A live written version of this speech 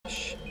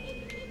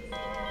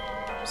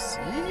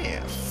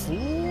Yeah,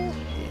 full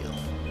health.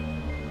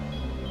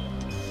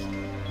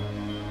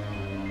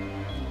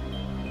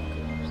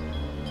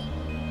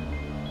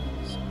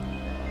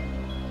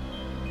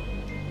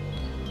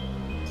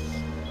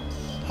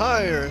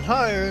 Higher and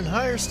higher and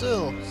higher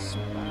still.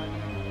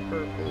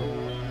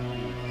 Purple.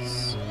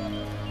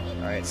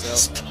 Alright, so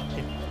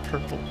Spine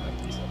purple.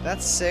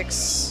 that's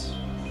 6.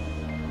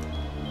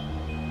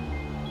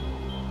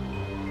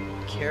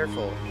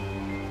 Careful.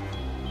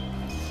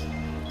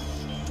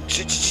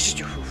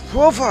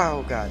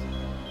 Oh god.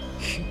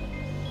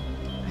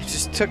 I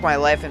just took my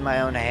life in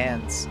my own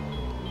hands.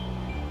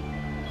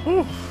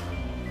 Whew.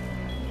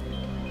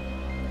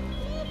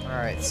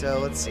 Alright, so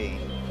let's see.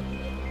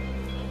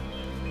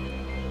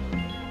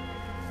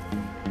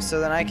 So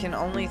then I can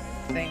only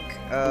think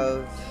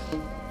of...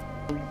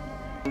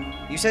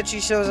 You said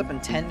she shows up in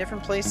 10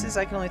 different places?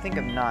 I can only think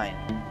of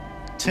 9.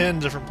 10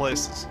 different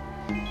places.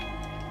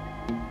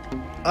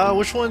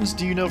 Which ones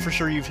do you know for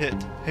sure you've hit?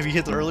 Have you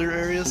hit the earlier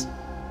areas?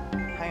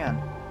 Hang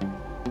on.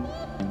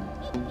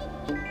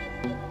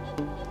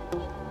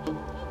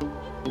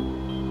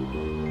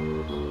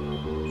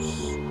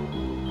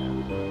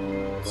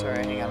 Sorry,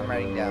 hang on, I'm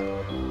writing down.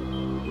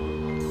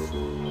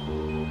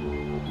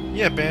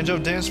 Yeah, Banjo,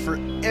 dance for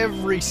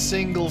every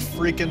single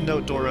freaking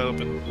note door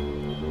open.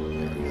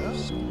 There we go.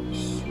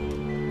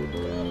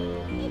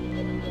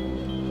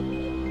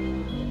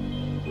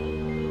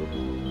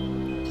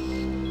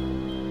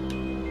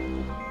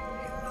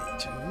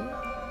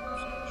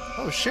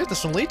 Oh shit,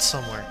 this one leads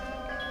somewhere.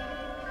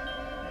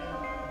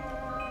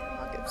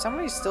 Okay,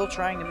 somebody's still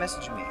trying to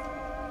message me.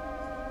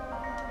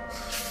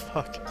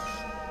 Fuck.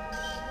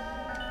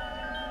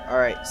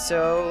 Alright,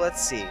 so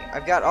let's see.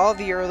 I've got all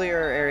the earlier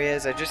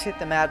areas. I just hit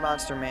the Mad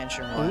Monster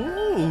Mansion one.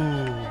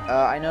 Ooh.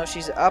 I know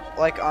she's up,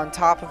 like, on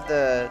top of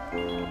the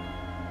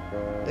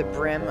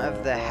brim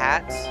of the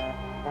hat.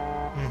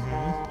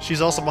 Mm-hmm.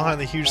 She's also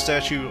behind the huge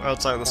statue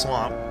outside of the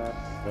swamp.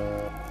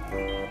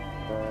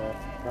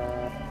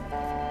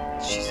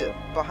 She's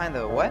behind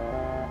the what?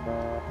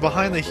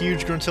 Behind the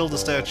huge Gruntilda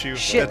statue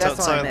Shit, that's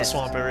that's the one I outside the missed.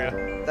 swamp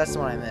area. That's the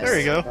one I missed. There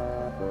you go.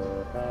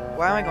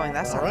 Why am I going?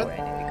 That's not Alright.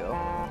 the way I need to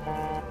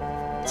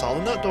go. It's all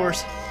the nut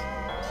doors.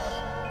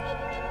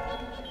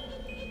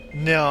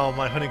 Now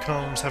my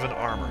honeycombs have an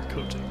armor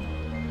coating.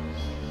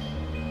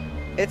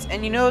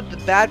 And you know, the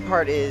bad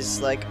part is,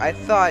 like, I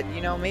thought,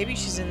 you know, maybe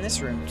she's in this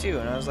room too.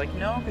 And I was like,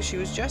 no, because she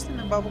was just in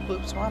the Bubble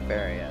Poop Swamp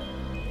area.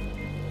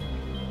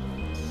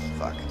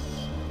 Fuck.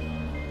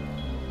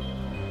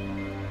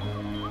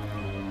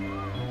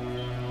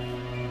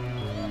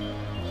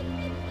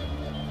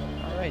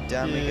 Alright,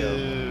 down we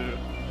go.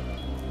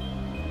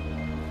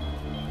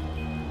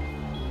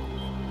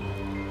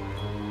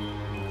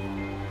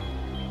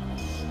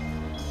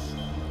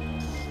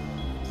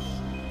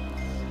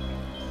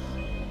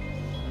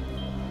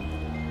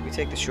 We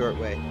take the short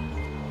way.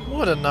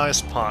 What a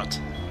nice pot.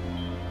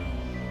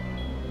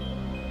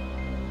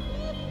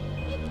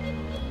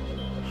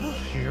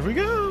 Here we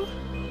go.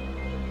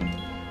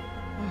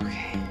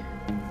 Okay.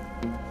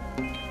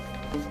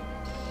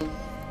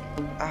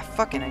 Ah,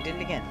 fucking, I did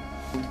it again.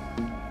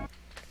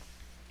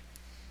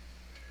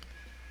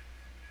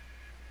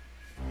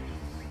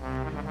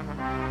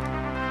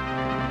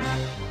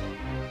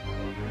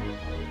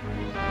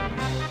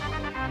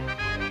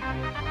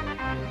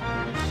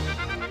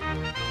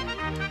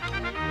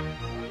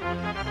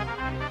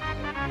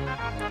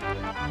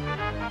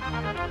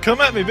 Come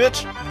at me,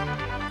 bitch!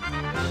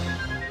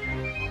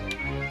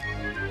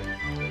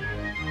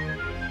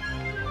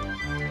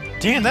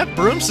 Damn, that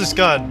broomstick's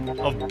got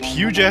a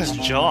huge-ass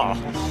jaw.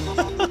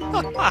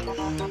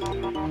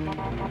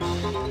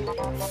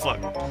 Fuck.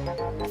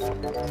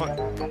 Fuck.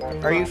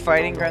 Are you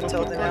fighting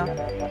Gruntilda now?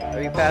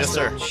 Are you past Yes,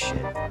 sir.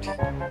 Shit.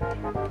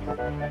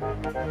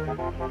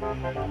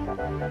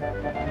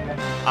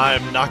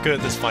 I'm not good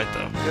at this fight,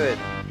 though. Good.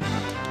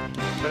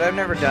 But I've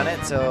never done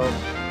it, so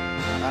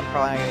I'm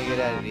probably not gonna get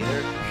at it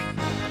either.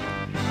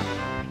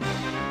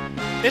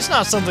 It's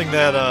not something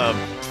that,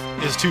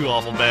 is too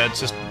awful bad. It's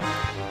just...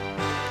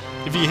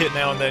 if you hit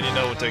now and then, you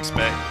know what to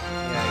expect.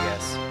 Yeah, I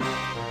guess.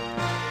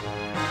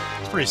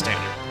 It's pretty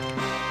standard.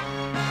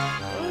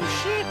 Oh,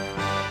 shit!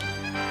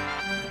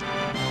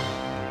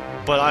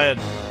 But I had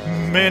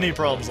many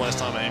problems last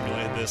time I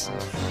emulated this.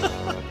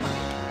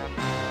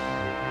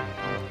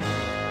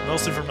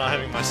 Mostly from not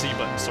having my C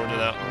button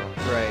sorted out.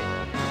 Right.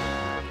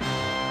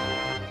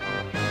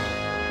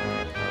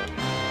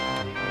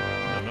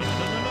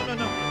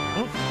 No.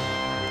 Oh.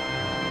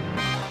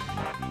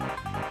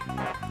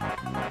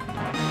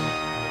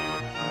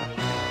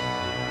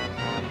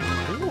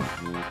 Ooh.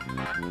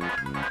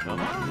 Come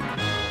on.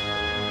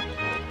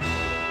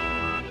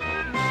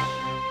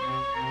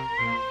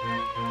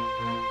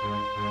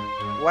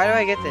 Why do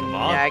I get the Come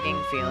on.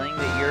 nagging feeling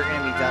that you're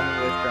gonna be done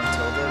with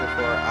Gruntilda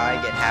before I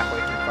get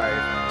halfway through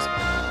Fire Furnace?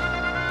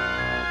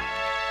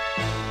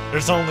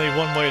 There's only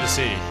one way to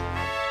see.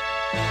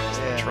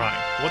 Yeah.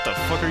 Trying. What the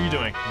fuck are you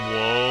doing?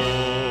 Whoa.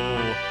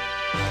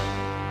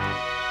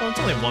 Well, it's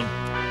only 1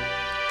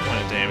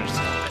 point of damage. It's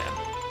not bad.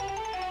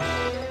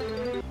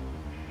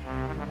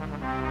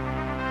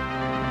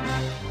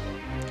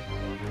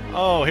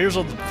 Oh, here's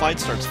where the fight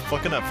starts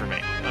fucking up for me.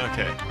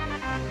 Okay.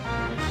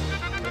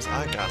 Because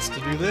I got to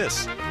do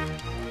this.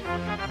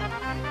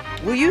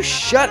 Will you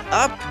shut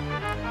up?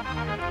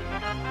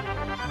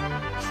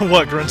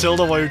 What,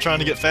 Gruntilda, while you're trying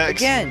to get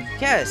facts? Again,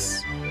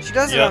 yes. She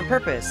does it Yep. on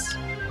purpose.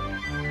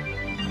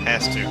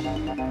 Has to.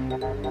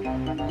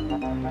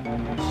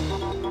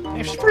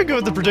 Hey, she's pretty good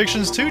with the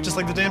predictions too, just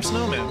like the damn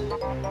snowman.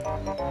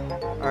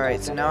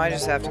 Alright, so now I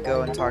just have to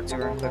go and talk to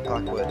her and click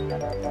block wood.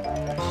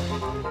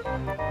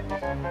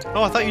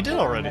 Oh, I thought you did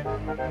already.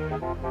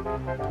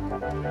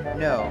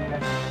 No.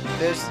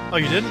 There's... Oh,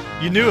 you didn't?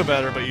 You knew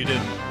about her, but you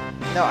didn't.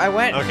 No, I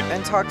went Okay.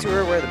 and talked to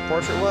her where the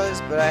portrait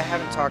was, but I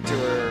haven't talked to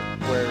her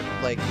where,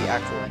 like, the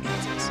actual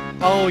entrance is.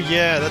 Oh,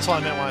 yeah, that's what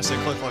I meant when I said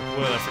click like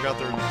wood. I forgot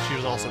she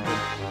was also the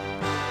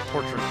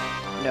portrait.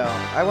 No,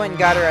 I went and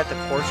got her at the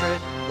portrait,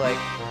 like,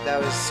 that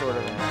was sort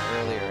of in the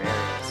earlier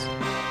areas.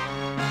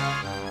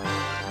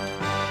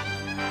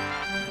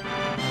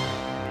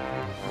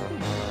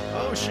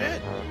 Oh,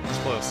 shit. That's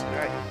close.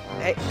 Alright.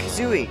 Hey,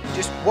 Kazooie,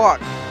 just walk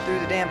through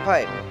the damn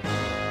pipe.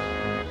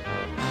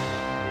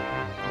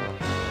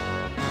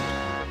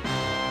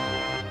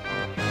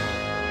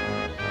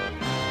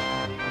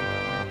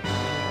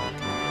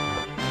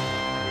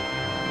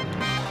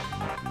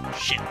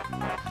 Shit.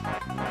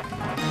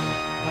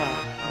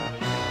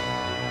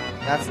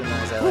 That's the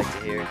noise I like to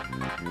hear.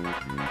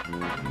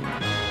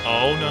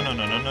 Oh, no, no,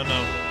 no, no, no,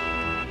 no.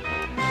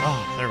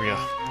 Oh, there we go.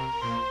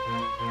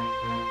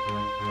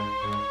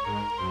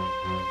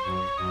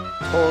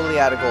 Totally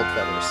out of gold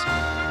feathers.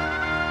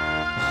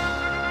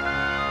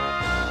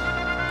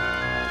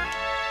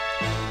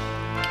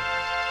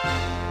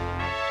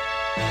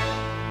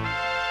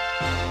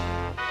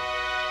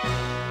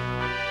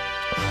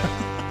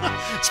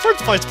 This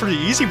first fight's pretty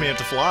easy when you have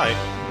to fly.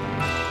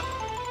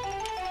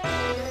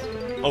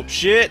 Oh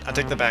shit, I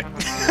take that back.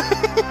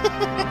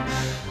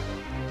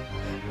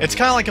 It's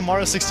kind of like in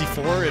Mario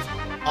 64, if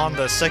on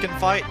the second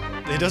fight,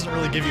 it doesn't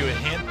really give you a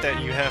hint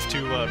that you have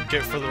to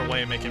get further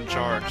away and make him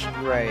charge.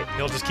 Right.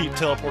 He'll just keep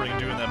teleporting and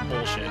doing that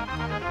bullshit.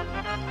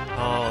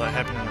 Oh, that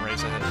happened in a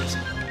race I had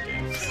recently in that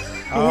game.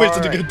 I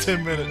wasted a good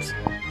 10 minutes.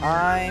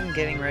 I'm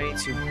getting ready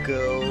to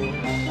go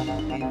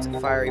into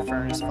Fiery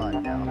Furnace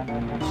Fun now.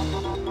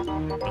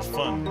 The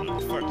fun, the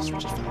furnace,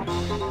 which is fun.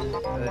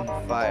 And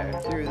fire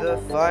through the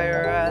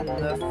fire and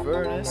the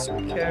furnace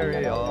we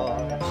carry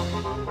on.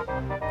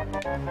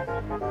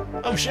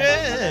 Oh shit!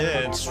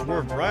 It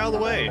swerved right out of the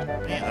way. Man,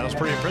 that was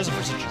pretty impressive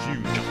for such a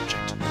huge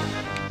object.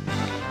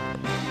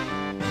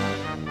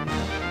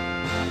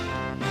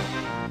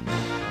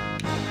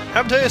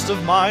 Have a taste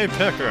of my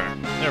pecker.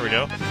 There we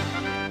go.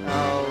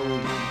 Oh,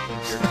 you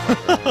think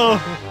you're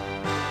clever.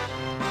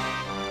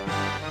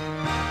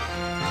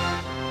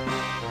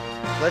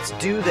 Let's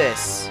do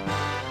this.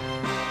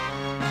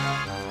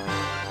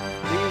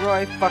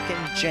 Leroy fucking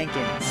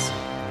Jenkins.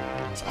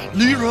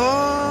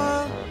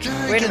 Leroy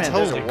Jenkins! Wait a minute,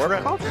 there's a Holy warp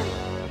crap. cauldron?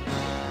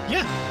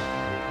 Yeah.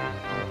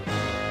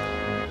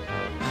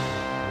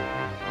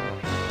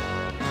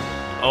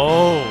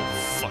 Oh,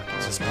 fuck.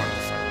 Is this part of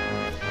the fight?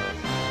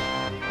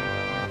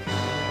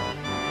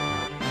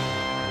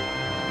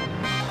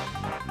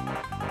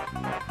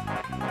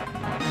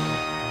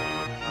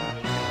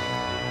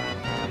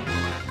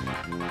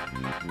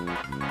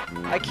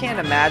 I can't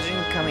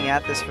imagine coming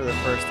at this for the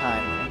first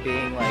time and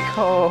being like,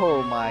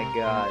 oh my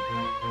god.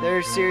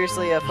 There's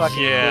seriously a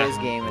fucking Yeah. quiz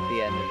game at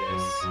the end of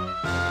this.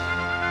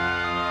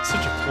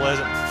 Such a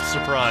pleasant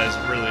surprise,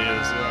 it really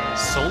is. Yeah.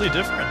 Solely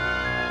different.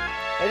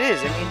 It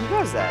is, I mean, who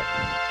does that?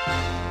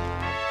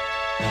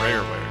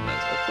 Rareware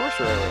does it. Of course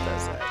Rareware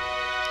does that.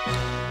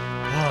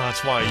 Oh,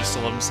 that's why I used to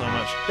love them so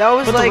much. That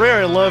was But like... the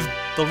rare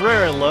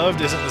I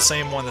loved isn't the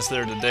same one that's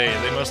there today.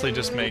 They mostly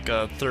just make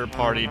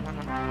third-party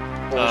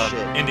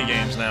bullshit. indie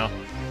games now.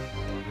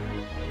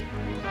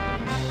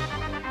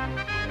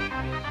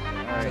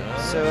 Alright,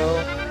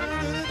 so...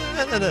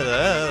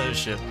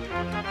 Shit.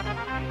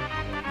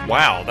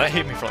 Wow, that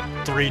hit me for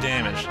like 3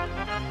 damage.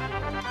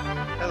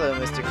 Hello,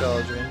 Mr.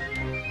 Cauldron.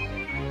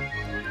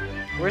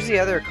 Where's the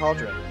other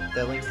cauldron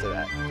that links to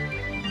that?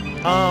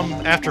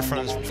 After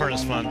Furnace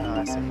Fun.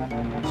 Oh, I see.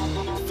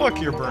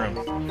 Fuck your broom.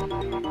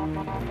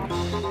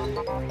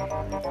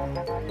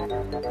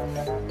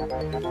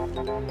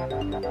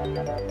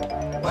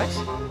 What?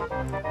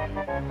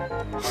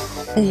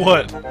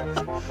 What?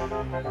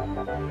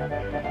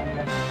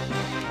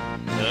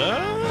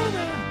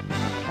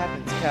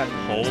 Captain's Cabin.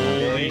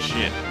 Holy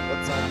shit.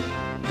 What's on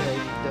the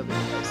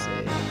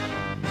WSA?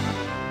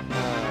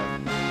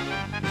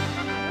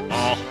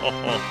 Oh,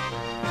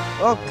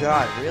 Oh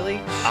god, really?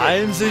 Shit.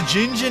 I'm the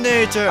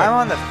Ginginator. I'm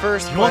on the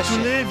first You want to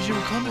question. live? You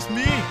will come with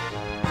me. What's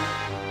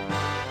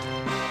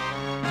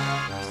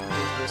the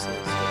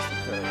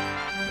code?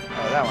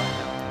 Oh, that one I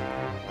know.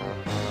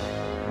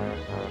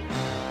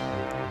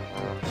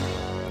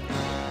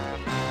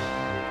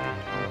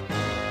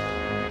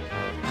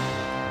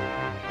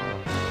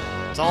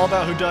 It's all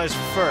about who dies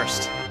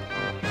first.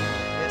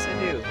 Yes, I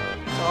do.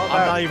 It's all I'm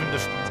not about, even.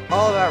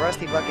 all about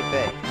Rusty Bucket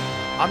Bay.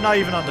 I'm not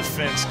even on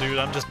defense, dude.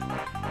 I'm just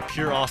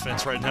pure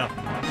offense right now.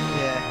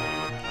 Yeah.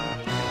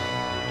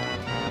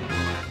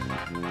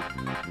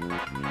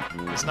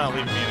 It's not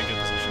leaving me in a good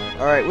position.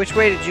 Alright, which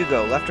way did you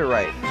go? Left or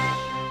right?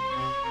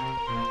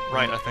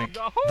 Right, I think.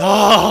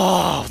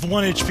 Oh,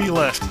 1 HP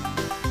left.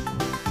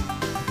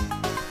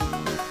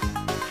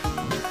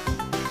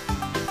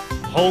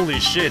 Holy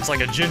shit, it's like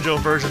a Jinjo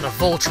version of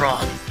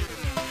Voltron.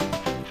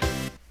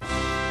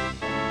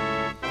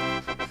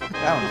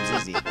 That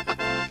one's easy.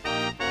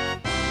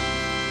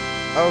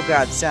 Oh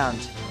god, sound.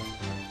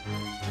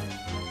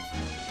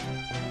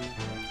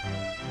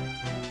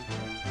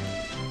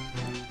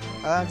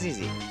 Oh, that one's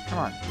easy. Come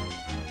on.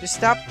 Just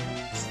stop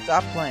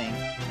playing.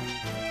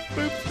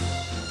 Boop.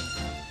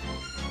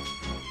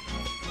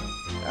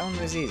 That one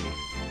was easy.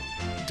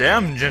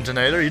 Damn,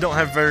 Gentinator, you don't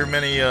have very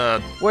many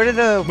What are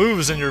the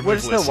moves in your What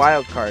move does list. the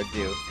wild card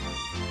do?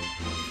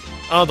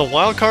 The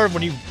wild card,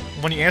 when you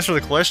answer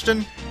the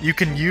question, you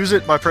can use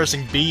it by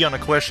pressing B on a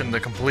question to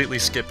completely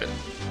skip it.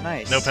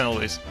 Nice. No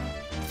penalties.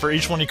 For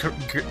each one you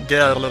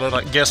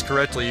guess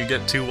correctly, you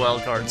get 2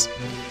 wild cards.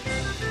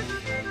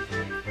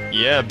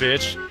 Yeah,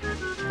 bitch.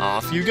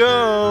 Off you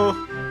go.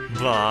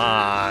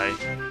 Bye.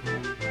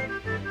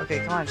 Okay,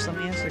 come on, just let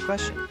me answer the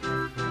question.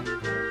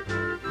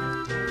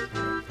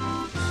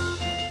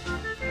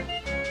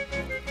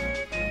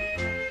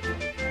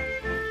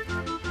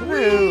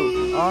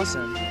 Woo!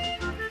 Awesome.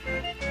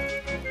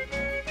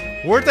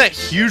 Where'd that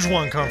huge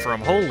one come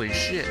from? Holy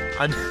shit.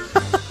 What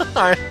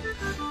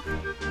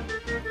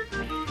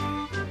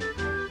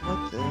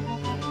the?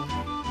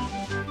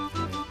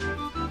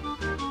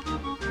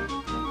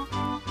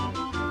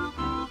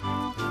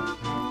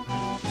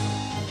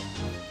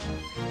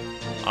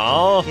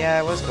 Oh,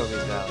 Yeah, it was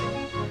Kobe's Valley.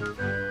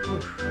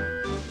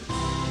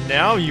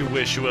 now you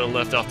wish you would have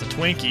left off the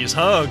Twinkies,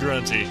 huh,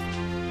 Grunty?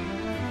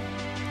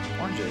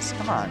 Oranges,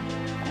 come on.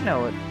 I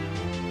know it.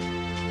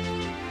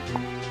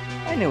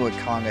 I knew what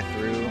Conga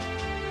threw.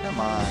 Come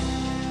on.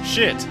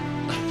 Shit.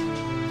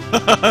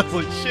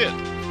 Like shit.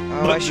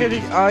 Oh, I should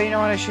have. Oh, you know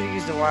what? I should have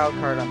used the wild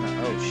card on the.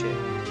 Oh shit.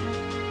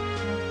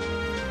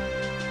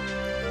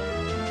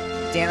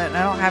 Damn it! And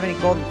I don't have any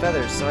golden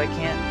feathers, so I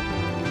can't.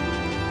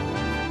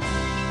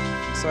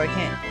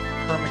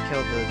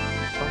 Perma-kill the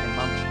fucking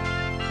mummy.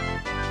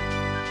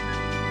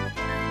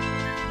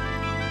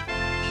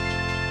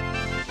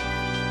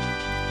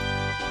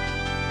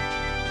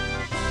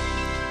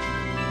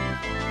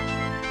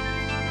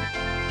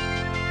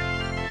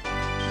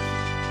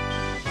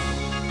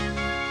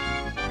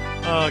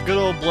 Good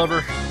old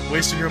Blubber,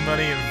 wasting your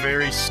money in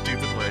very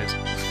stupid ways.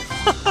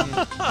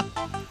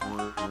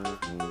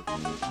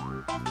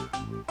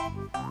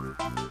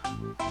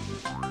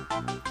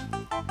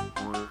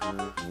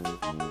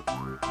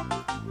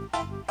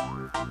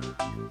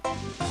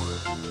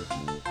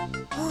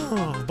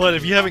 But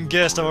if you haven't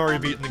guessed, I've already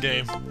beaten the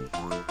game.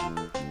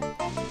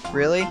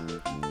 Really?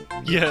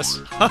 Yes.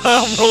 I'm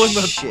rolling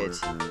the... Shit.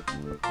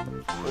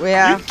 You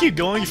Yeah. can keep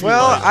going if you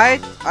Well,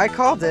 like. I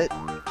called it.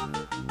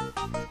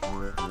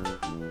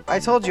 I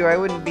told you I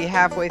wouldn't be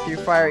halfway through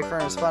Fiery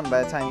Furnace Fun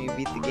by the time you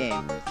beat the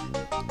game.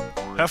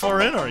 How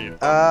far in are you?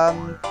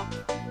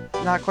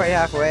 Not quite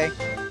halfway.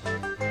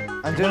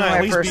 I'm doing When I my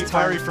at least first beat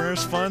time. Fiery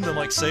Furnace Fun, then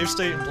like save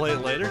state and play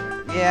it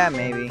later? Yeah,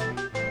 maybe.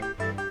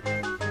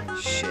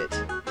 Shit.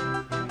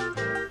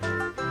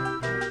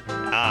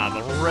 Ah,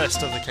 the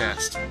rest of the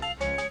cast.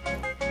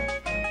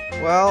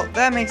 Well,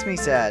 that makes me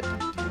sad.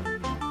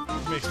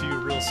 Makes you a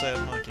real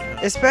sad monkey, huh?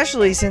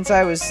 Especially since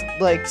I was,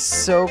 like,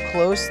 so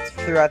close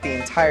throughout the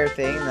entire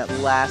thing, that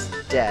last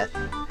death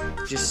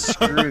just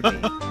screwed me.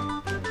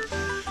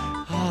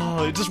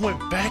 Oh, it just went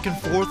back and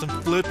forth and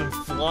flipped and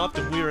flopped,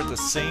 and we were at the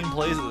same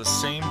place at the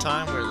same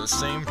time. We were the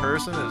same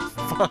person. It's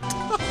fucked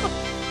up.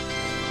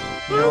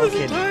 No This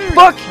kidding. entire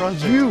Fuck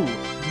project. you!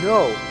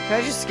 No. Can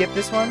I just skip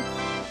this one?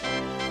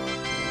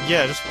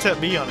 Yeah, just tap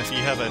B on if you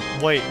have a...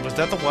 Wait, was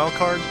that the wild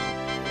card?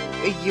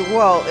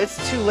 Well, it's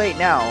too late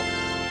now.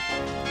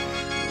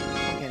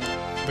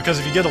 Fucking... Because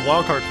if you get a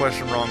wild card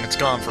question wrong, it's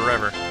gone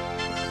forever.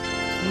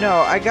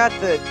 No, I got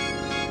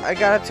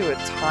up to a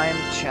time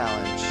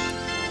challenge.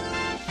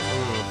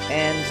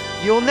 And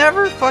you'll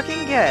never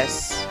fucking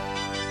guess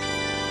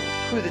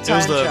who the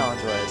time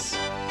challenge was.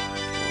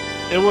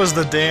 It was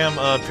the damn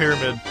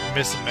pyramid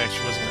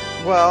mismatch, wasn't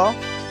it? Well,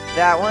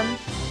 that one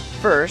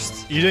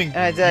first. You didn't.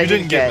 And I You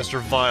didn't get get- Mr.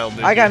 Vile,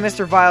 did I you? got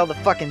Mr. Vile the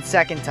fucking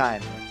second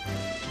time.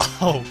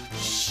 Oh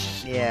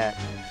shit. Yeah.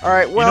 All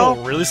right. You know Well.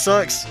 what really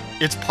sucks?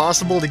 It's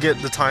possible to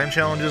get the time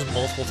challenges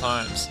multiple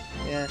times.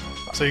 Yeah.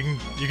 So you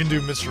can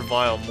do Mr.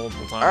 Vile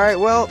multiple times. All right.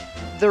 Well,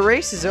 the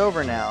race is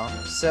over now.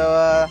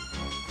 So,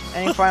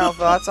 any final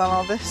thoughts on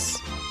all this?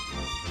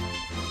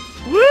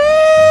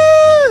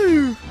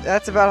 Woo!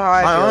 That's about how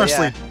I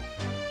feel.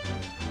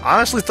 I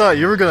honestly thought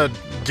you were gonna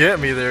get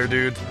me there,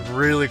 dude.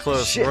 Really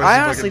close. Shit, Where's I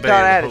the honestly fucking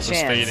thought bait? I had The a hope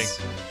was fading.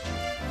 chance.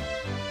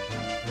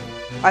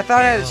 I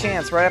thought I had a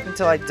chance right up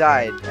until I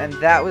died, and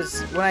that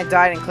was when I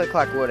died in Click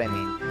Clock Wood. I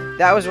mean,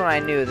 that was when I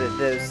knew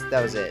that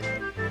that was it.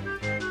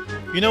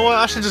 You know what?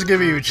 I should just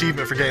give you an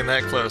achievement for getting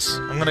that close.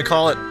 I'm gonna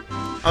call it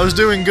I was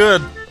doing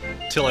good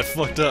till I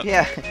fucked up.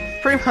 Yeah,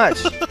 pretty much.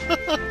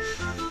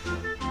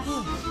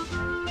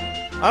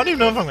 I don't even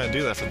know if I'm gonna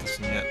do that for this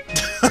one yet.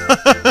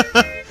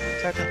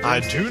 I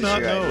do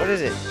not know. What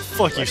is it?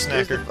 Fuck you,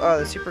 Snacker.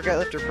 The Super Gut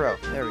Lifter Pro.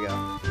 There we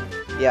go.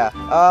 Yeah.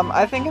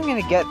 I think I'm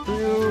gonna get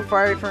through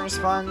Fiery Furnace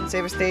Fun,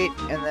 save a state,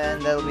 and then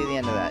that'll be the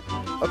end of that.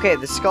 Okay,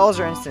 the skulls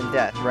are instant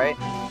death, right?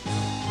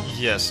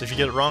 Yes. If you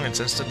get it wrong, it's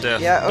instant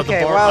death. Yeah. But Okay.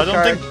 the Wild I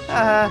card.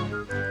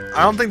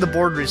 don't think the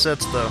board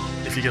resets though.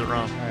 If you get it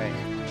wrong. All right.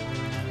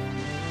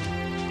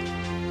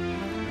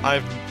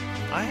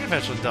 I have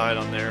actually died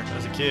on there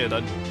as a kid.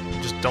 I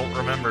just don't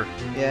remember.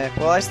 Yeah.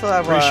 Well, I still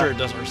have. Pretty sure it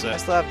doesn't I reset.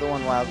 still have the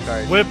one wild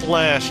card.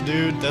 Whiplash,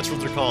 dude. That's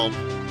what they're called.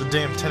 The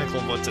damn tentacle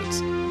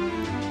what's-its.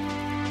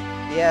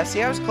 Yeah.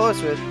 See, I was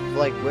close with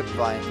like whip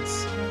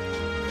vines.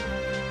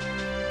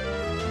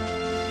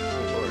 Oh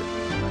lord.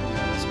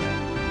 This way.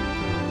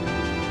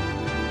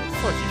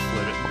 Fuck you,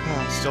 Flip it.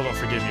 Still don't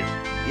forgive you.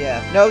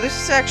 Yeah. No,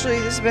 this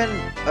has been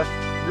a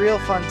real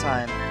fun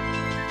time.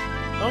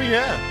 Oh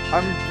yeah.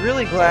 I'm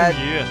really glad.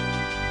 Oh, yeah.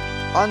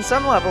 On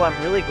some level, I'm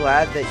really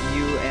glad that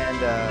you and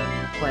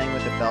playing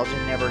with the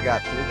Belgian never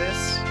got through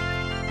this.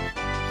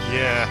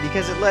 Yeah.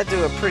 Because it led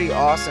to a pretty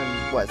awesome,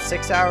 what,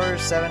 6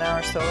 hours, 7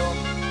 hours total?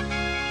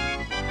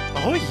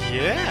 Oh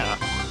yeah.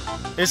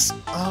 It's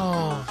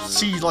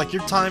see, like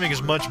your timing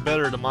is much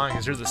better than mine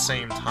because you're the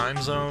same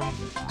time zone.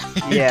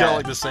 You've Yeah. got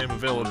like the same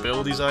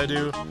availabilities I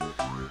do.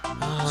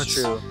 It's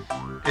true.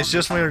 It's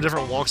just when you're in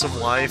different walks of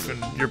life and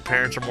your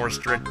parents are more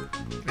strict.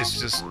 It's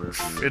just,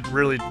 it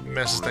really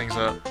messes things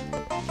up.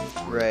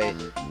 Right.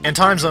 And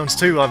time zones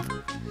too.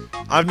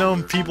 I've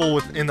known people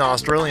in the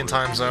Australian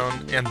time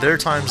zone, and their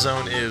time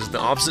zone is the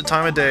opposite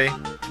time of day,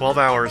 12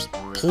 hours,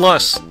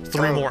 plus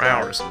 3 more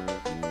hours.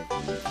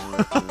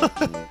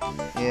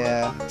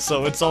 Yeah.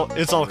 So it's all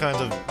kinds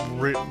of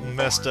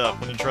messed up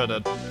when you try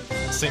to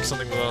sync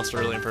something with an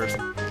Australian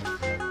person.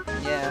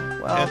 Yeah.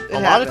 Well, And it a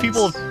lot happens.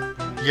 of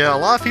people, yeah, a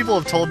lot of people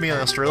have told me in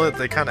Australia that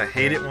they kind of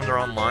hate it when they're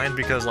online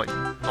because like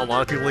a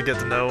lot of people they get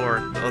to know are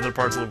in other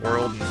parts of the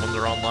world, and when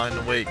they're online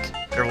awake,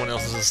 everyone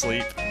else is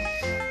asleep.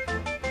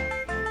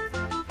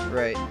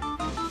 Right.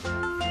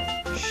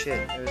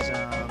 Shit. It was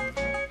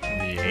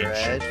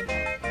red.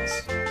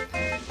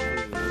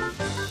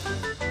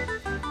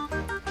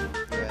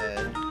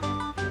 Red.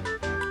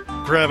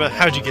 Grab it.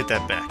 How'd you get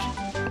that back?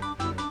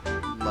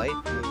 Light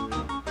blue.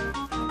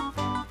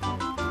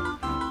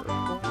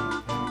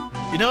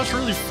 Purple. You know what's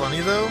really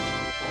funny though?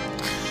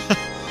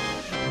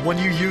 When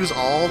you use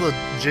all the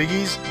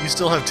jiggies, you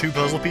still have 2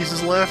 puzzle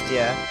pieces left.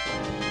 Yeah.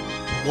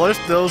 What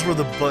if those were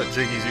the butt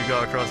jiggies you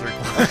got across the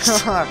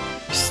request? You're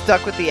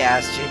stuck with the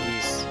ass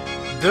jiggies.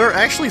 There are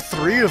actually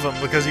 3 of them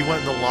because he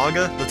went in the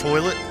Laga, the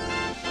toilet,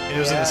 and it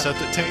was in the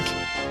septic tank.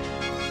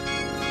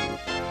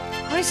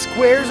 How many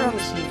squares are on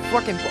this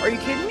fucking board? Are you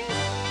kidding me?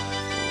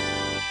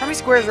 How many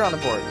squares are on the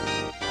board?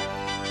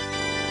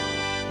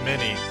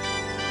 Many.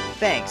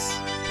 Thanks.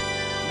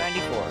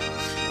 94.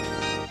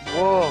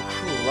 Whoa,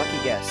 cool, lucky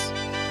guess.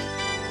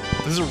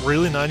 Is it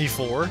really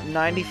 94?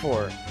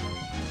 94.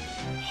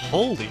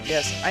 Holy shit.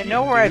 Yes, I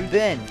know where I've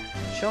been.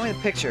 Show me the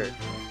picture.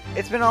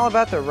 It's been all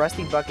about the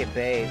Rusty Bucket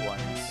Bay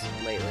ones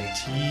lately.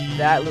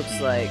 That looks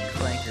like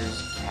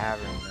Clanker's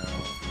Cavern, though.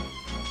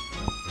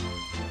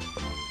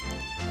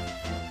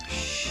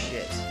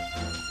 Shit.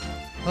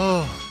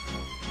 Oh.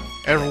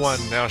 Everyone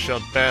Yes. now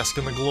shall bask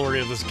in the glory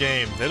of this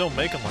game. They don't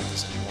make them like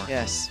this anymore.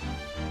 Yes.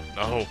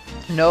 No.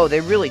 No,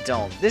 they really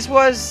don't. This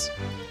was,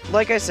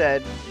 like I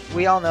said,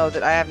 we all know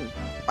that I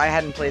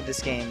hadn't played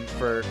this game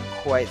for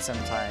quite some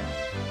time.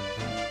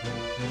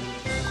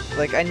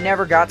 Like, I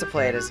never got to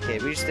play it as a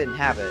kid. We just didn't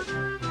have it.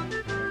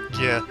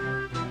 Yeah.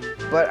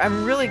 But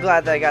I'm really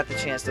glad that I got the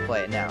chance to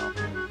play it now.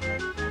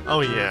 Oh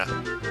yeah.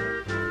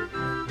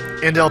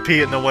 And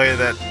LP it in a way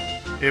that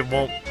it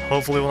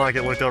hopefully will not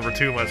get looked over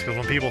too much, because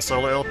when people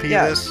solo LP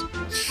this,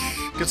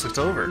 it gets looked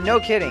over. No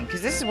kidding,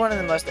 because this is one of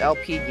the most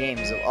LP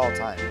games of all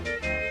time.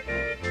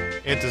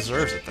 It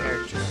deserves it though.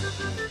 Character.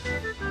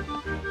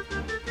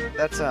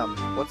 That's,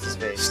 what's his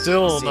face?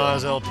 Still Seal. not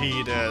as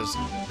LP'd as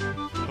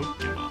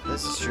Pokemon.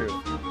 This is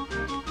true.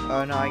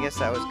 Oh no, I guess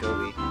that was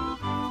Gobi.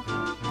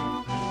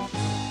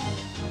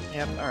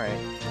 Yep, alright.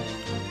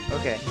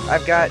 Okay,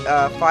 I've got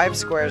 5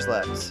 squares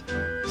left.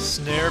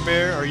 Snare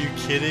Bear? Are you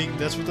kidding?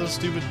 That's what those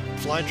stupid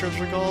fly trips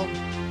are called?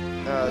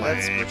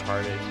 That's Lame.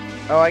 retarded.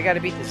 Oh, I gotta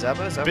beat the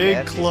Zubbas? Okay, Big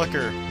that's easy.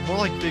 Clucker. More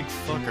like Big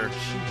Fucker.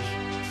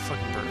 Sheesh.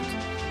 Fucking birds.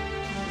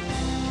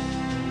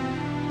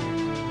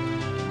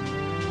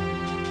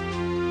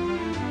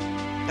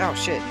 Oh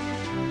shit.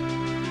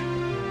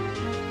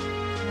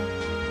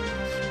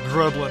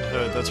 Grublin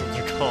Hood, that's what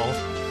they're called.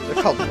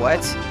 They're called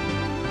what?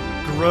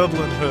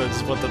 Grublin Hoods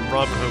is what the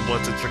Robin Hood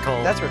what's it's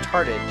called. That's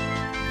retarded.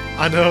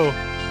 I know.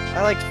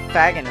 I like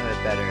Fagin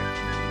Hood better.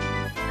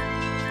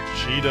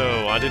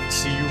 Cheeto, I didn't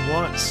see you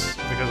once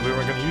because we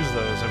weren't going to use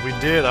those. If we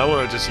did, I would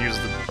have just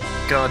used the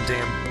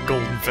goddamn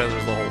golden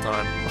feathers the whole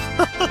time.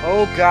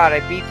 Oh god, I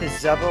beat the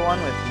Zubba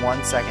one with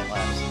 1 second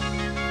left.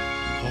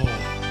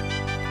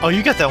 Oh,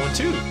 you got that one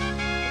too.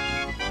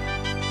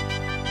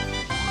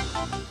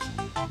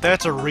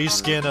 That's a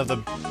reskin of the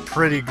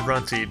pretty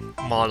grunty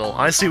model.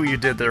 I see what you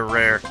did there,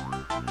 Rare.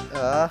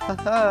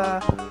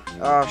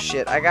 Oh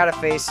shit, I gotta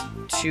face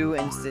 2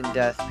 instant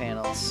death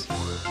panels.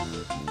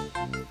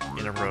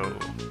 In a row.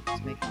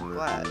 Let's make me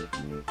glad.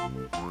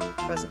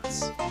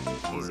 Presents.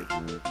 Easy.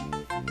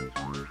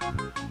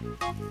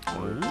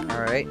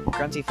 Alright,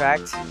 grunty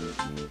fact.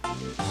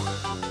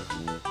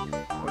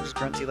 What does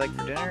grunty like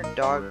for dinner?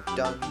 Dog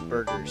dung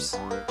burgers.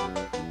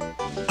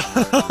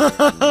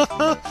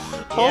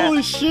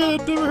 Holy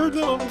shit, I've never heard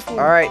that one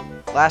before. Alright,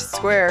 last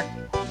square.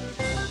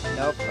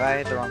 Nope, I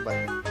hit the wrong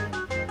button.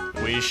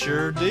 We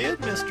sure did,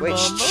 Mr. Wait,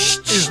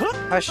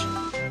 Mumbo. Hush.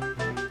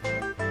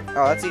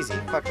 Oh, that's easy.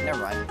 Fuck, never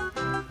mind.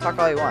 Talk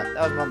all you want.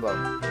 That was Mumbo.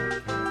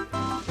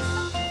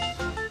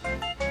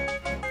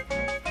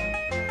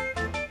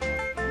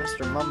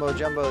 Mr. Mumbo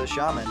Jumbo the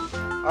Shaman.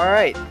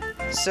 Alright,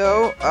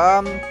 so,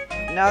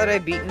 now that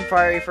I've beaten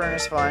Fiery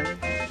Furnace Fun,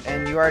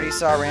 and you already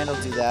saw Randall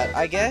do that,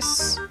 I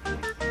guess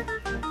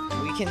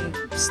we can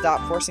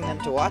stop forcing them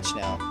to watch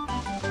now.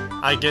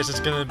 I guess that's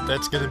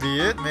gonna be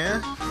it,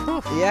 man.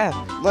 Whew. Yeah,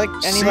 like,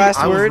 any See, last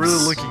I words? was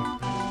really looking.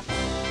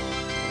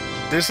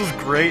 This was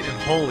great,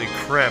 and holy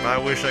crap, I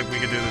wish we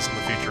could do this in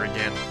the future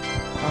again.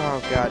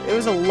 Oh god, it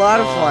was a lot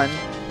of fun.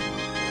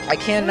 I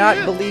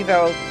cannot believe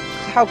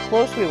how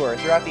close we were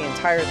throughout the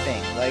entire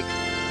thing. Like,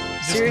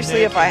 Just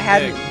seriously, if I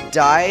hadn't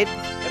died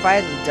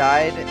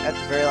at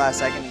the very last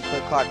second and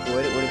Click Clock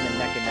would, it would have been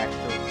neck and neck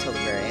until the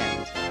very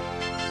end.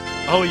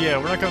 Oh yeah,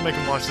 we're not gonna make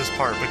them watch this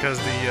part because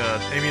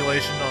the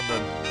emulation on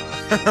the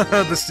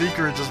the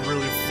secret just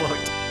really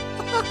fucked.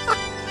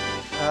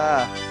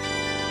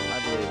 I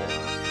believe it.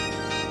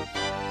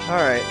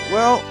 Alright,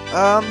 well,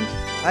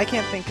 I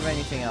can't think of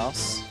anything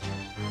else.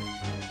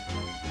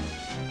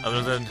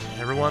 Other than,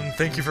 everyone,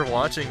 thank you for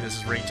watching. This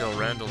is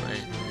RingtailRandl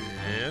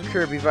and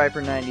Kirby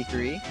Viper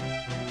 93.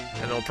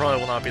 And it probably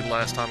will not be the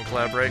last time we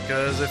collaborate,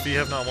 because if you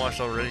have not watched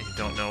already,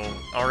 you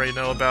already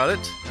know about it,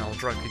 I'll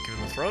drop kick you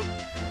in the throat.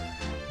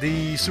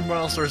 The Super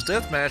Mario Stars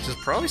Deathmatch is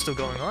probably still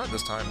going on at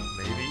this time.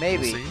 Maybe.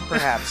 Maybe. We'll see.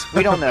 Perhaps.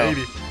 We don't know.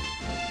 Maybe.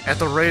 At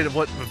the rate of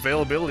what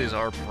availabilities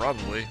are,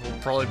 probably. We'll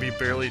probably be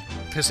barely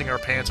pissing our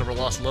pants over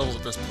lost levels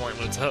at this point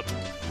when it's up.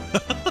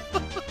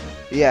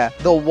 Yeah,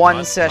 the one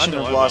I session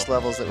know of I lost will.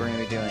 levels that we're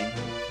going to be doing.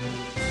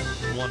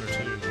 1 or 2.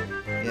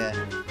 Yeah.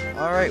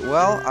 Alright,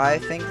 well, I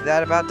think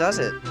that about does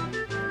it.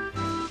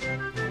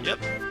 Yep.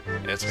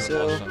 It's gonna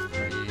So- watch stuff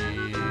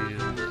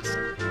real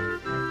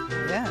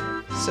nice.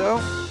 Yeah. So,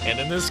 And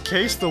in this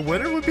case, the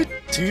winner would be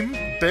Team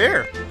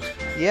Bear.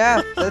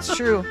 yeah, that's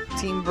true.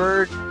 Team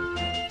Bird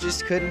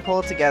just couldn't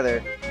pull it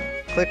together.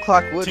 Click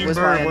Clock Wood Team was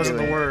my Bird wasn't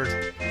the undoing.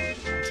 word.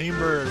 Team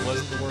Bird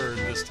wasn't the word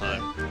this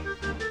time.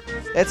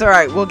 It's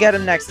alright, we'll get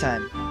him next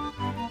time.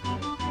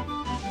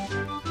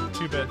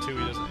 Too bad Tui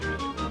doesn't emulate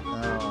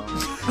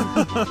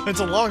Oh. It's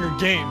a longer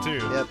game, too.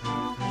 Yep.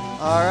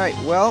 Alright,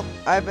 well,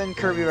 I've been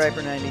Kirby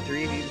Viper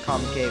 93. You can call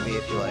me KB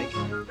if you like.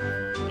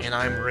 And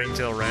I'm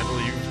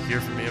RingtailRandl. You hear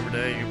from me every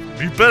day.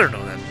 You better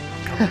know that.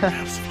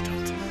 Perhaps if you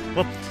don't.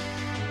 Well,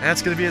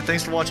 that's going to be it.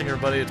 Thanks for watching,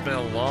 everybody. It's been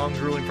a long,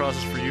 grueling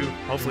process for you.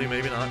 Hopefully,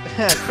 maybe not.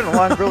 It's been a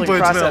long, grueling But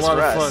it's been a process lot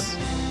for of us.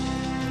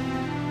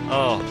 fun.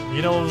 Oh,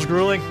 you know what was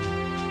grueling?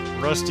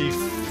 Rusty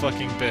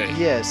fucking Bay.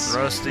 Yes.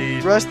 Rusty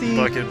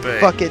Bucket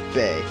Bay. Bucket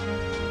Bay.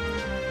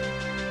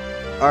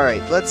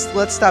 Alright,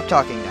 let's stop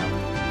talking now.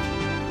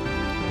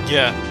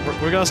 Yeah,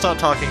 we're gonna stop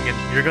talking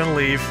and you're gonna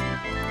leave.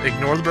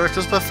 Ignore the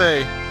breakfast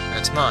buffet.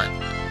 That's mine.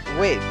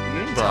 Wait, you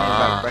didn't tell me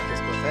about a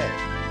breakfast buffet.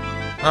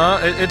 Huh?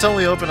 It's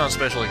only open on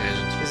special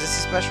occasions. Is this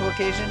a special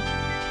occasion?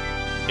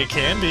 It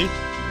can be.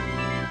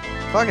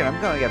 Fuck it, I'm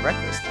gonna get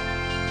breakfast.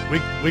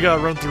 We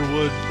gotta run through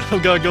wood. We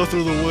gotta go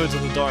through the woods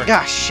in the dark.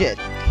 Gosh, shit.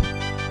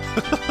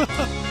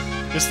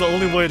 It's the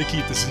only way to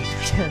keep the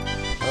secret.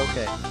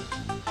 Okay.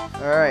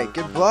 Alright,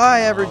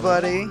 goodbye,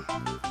 everybody.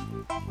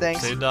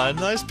 Thanks. Say bye to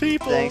nice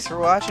people. Thanks for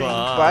watching.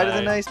 Bye. Bye to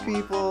the nice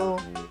people.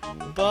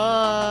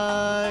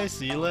 Bye.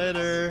 See you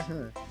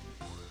later.